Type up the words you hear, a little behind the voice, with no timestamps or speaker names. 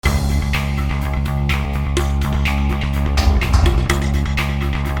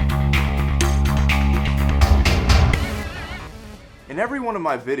every one of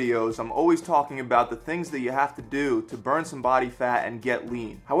my videos, I'm always talking about the things that you have to do to burn some body fat and get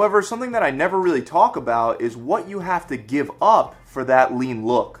lean. However, something that I never really talk about is what you have to give up for that lean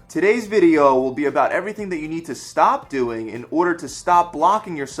look. Today's video will be about everything that you need to stop doing in order to stop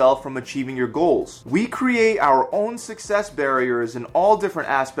blocking yourself from achieving your goals. We create our own success barriers in all different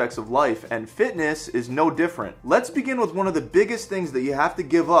aspects of life, and fitness is no different. Let's begin with one of the biggest things that you have to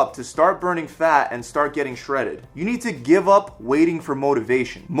give up to start burning fat and start getting shredded. You need to give up waiting for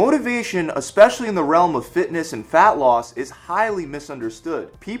motivation. Motivation, especially in the realm of fitness and fat loss, is highly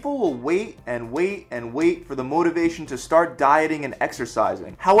misunderstood. People will wait and wait and wait for the motivation to start dieting and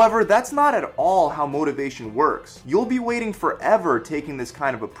exercising. However, that's not at all how motivation works. You'll be waiting forever taking this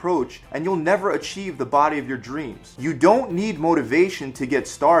kind of approach, and you'll never achieve the body of your dreams. You don't need motivation to get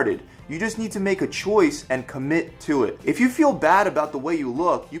started. You just need to make a choice and commit to it. If you feel bad about the way you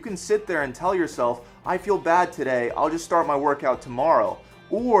look, you can sit there and tell yourself, I feel bad today, I'll just start my workout tomorrow.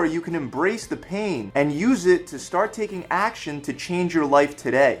 Or you can embrace the pain and use it to start taking action to change your life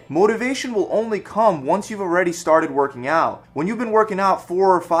today. Motivation will only come once you've already started working out. When you've been working out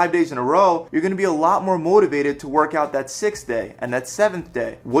 4 or 5 days in a row, you're going to be a lot more motivated to work out that 6th day and that 7th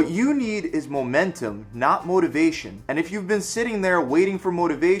day. What you need is momentum, not motivation. And if you've been sitting there waiting for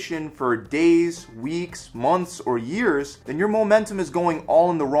motivation for days, weeks, months, or years, then your momentum is going all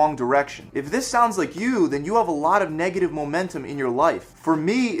in the wrong direction. If this sounds like you, then you have a lot of negative momentum in your life. For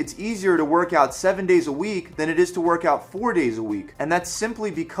me, it's easier to work out 7 days a week than it is to work out 4 days a week, and that's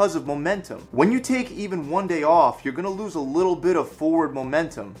simply because of momentum. When you take even 1 day off, you're going to lose a little bit of forward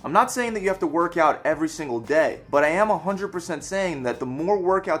momentum. I'm not saying that you have to work out every single day, but I am 100% saying that the more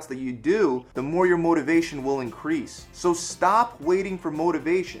workouts that you do, the more your motivation will increase. So stop waiting for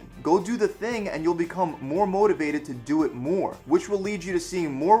motivation. Go do the thing and you'll become more motivated to do it more, which will lead you to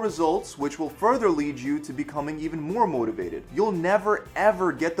seeing more results, which will further lead you to becoming even more motivated. You'll never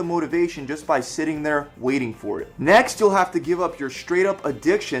ever get the motivation just by sitting there waiting for it. Next, you'll have to give up your straight up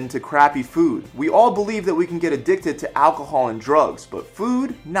addiction to crappy food. We all believe that we can get addicted to alcohol and drugs, but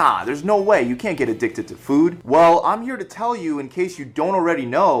food? Nah, there's no way. You can't get addicted to food. Well, I'm here to tell you, in case you don't already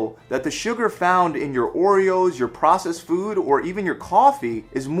know, that the sugar found in your Oreos, your processed food, or even your coffee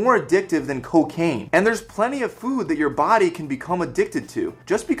is more addictive than cocaine. And there's plenty of food that your body can become addicted to.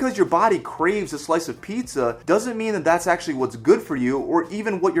 Just because your body craves a slice of pizza doesn't mean that that's actually what's good for you or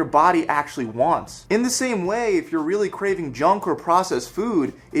even what your body actually wants. In the same way, if you're really craving junk or processed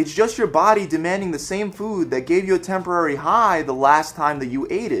food, it's just your body demanding the same food that gave you a temporary high the last time that you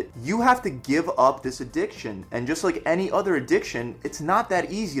ate it. You have to give up this addiction, and just like any other addiction, it's not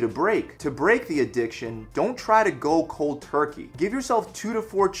that easy to break. To break the addiction, don't try to go cold turkey. Give yourself 2 to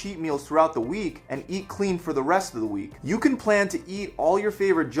 4 cheat meals throughout the week and eat clean for the rest of the week. You can plan to eat all your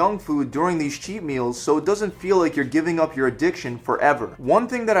favorite junk food during these cheat meals so it doesn't feel like you're giving up your addiction forever. One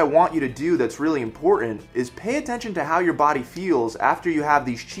thing that I want you to do that's really important is pay attention to how your body feels after you have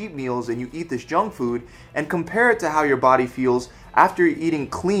these cheat meals and you eat this junk food, and compare it to how your body feels after you're eating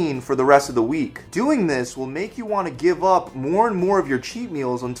clean for the rest of the week. Doing this will make you want to give up more and more of your cheat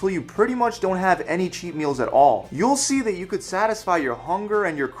meals until you pretty much don't have any cheat meals at all. You'll see that you could satisfy your hunger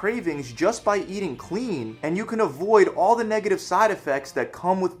and your cravings just by eating clean, and you can avoid all the negative side effects that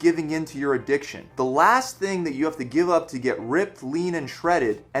come with giving in to your addiction. The last thing that you have to give up to get ripped, lean, and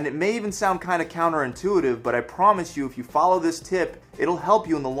shredded, and it may even sound kind of counterintuitive, but I promise you if you follow this tip, it'll help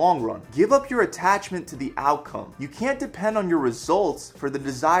you in the long run. Give up your attachment to the outcome. You can't depend on your results for the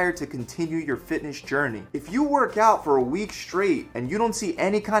desire to continue your fitness journey. If you work out for a week straight and you don't see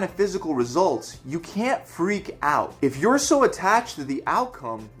any kind of physical results, you can't freak out. If you're so attached to the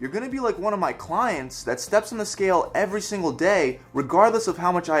outcome, you're gonna be like one of my clients that steps on the scale every single day, regardless of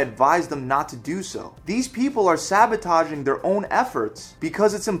how much I advise them not to do so. These people are sabotaging their own efforts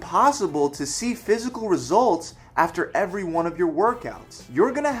because it's impossible to see physical results after every one of your workouts.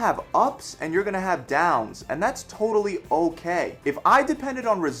 You're gonna have ups and you're gonna have downs, and that's totally okay. If I depended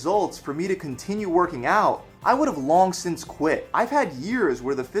on results for me to continue working out, I would have long since quit. I've had years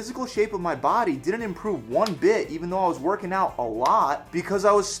where the physical shape of my body didn't improve one bit even though I was working out a lot because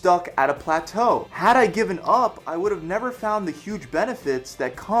I was stuck at a plateau. Had I given up, I would have never found the huge benefits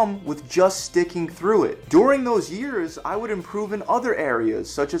that come with just sticking through it. During those years, I would improve in other areas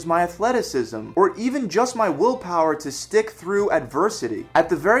such as my athleticism or even just my willpower to stick through adversity. At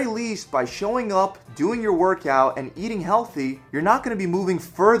the very least, by showing up, doing your workout, and eating healthy, you're not going to be moving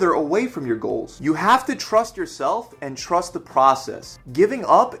further away from your goals. You have to trust trust yourself and trust the process. Giving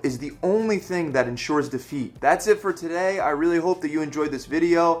up is the only thing that ensures defeat. That's it for today. I really hope that you enjoyed this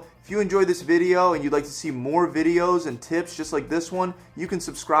video. If you enjoyed this video and you'd like to see more videos and tips just like this one, you can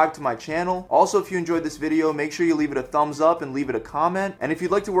subscribe to my channel. Also, if you enjoyed this video, make sure you leave it a thumbs up and leave it a comment. And if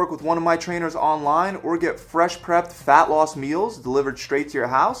you'd like to work with one of my trainers online or get fresh prepped fat loss meals delivered straight to your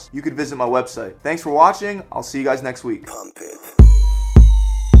house, you could visit my website. Thanks for watching. I'll see you guys next week. Pump it.